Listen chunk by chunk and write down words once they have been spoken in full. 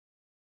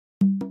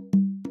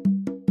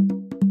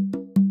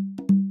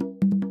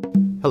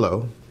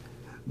Hello,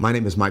 my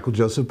name is Michael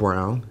Joseph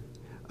Brown,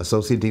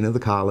 Associate Dean of the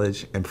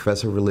College and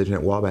Professor of Religion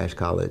at Wabash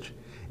College,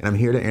 and I'm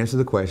here to answer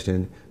the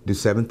question, do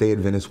Seventh-day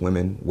Adventist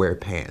women wear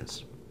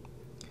pants?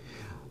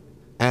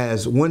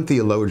 As one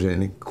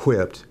theologian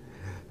quipped,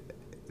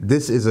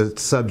 this is a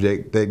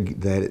subject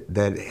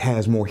that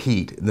has more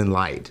heat than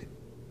light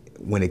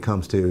when it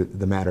comes to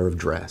the matter of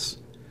dress.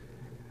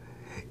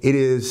 It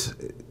is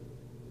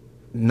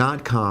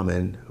not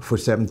common for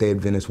Seventh-day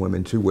Adventist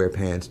women to wear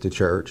pants to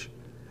church.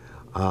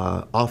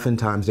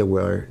 Oftentimes they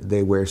wear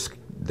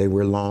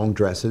long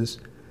dresses,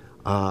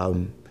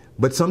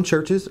 but some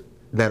churches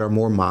that are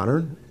more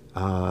modern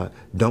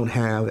don't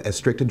have as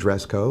strict a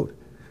dress code.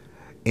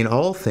 In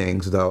all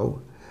things,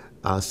 though,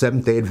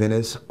 Seventh-day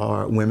Adventists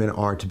women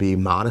are to be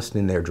modest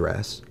in their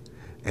dress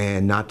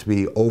and not to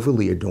be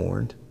overly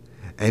adorned.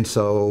 And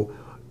so,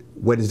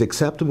 what is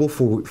acceptable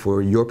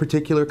for your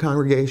particular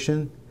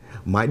congregation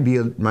might be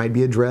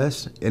a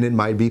dress, and it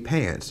might be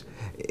pants.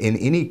 In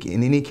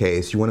any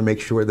case, you want to make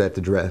sure that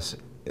the dress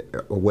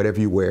or whatever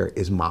you wear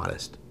is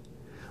modest.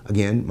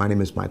 Again, my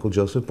name is Michael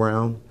Joseph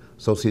Brown,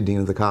 Associate Dean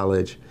of the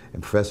College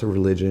and Professor of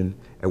Religion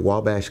at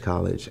Wabash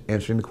College,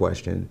 answering the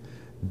question,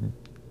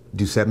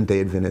 do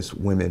Seventh-day Adventist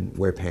women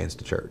wear pants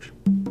to church?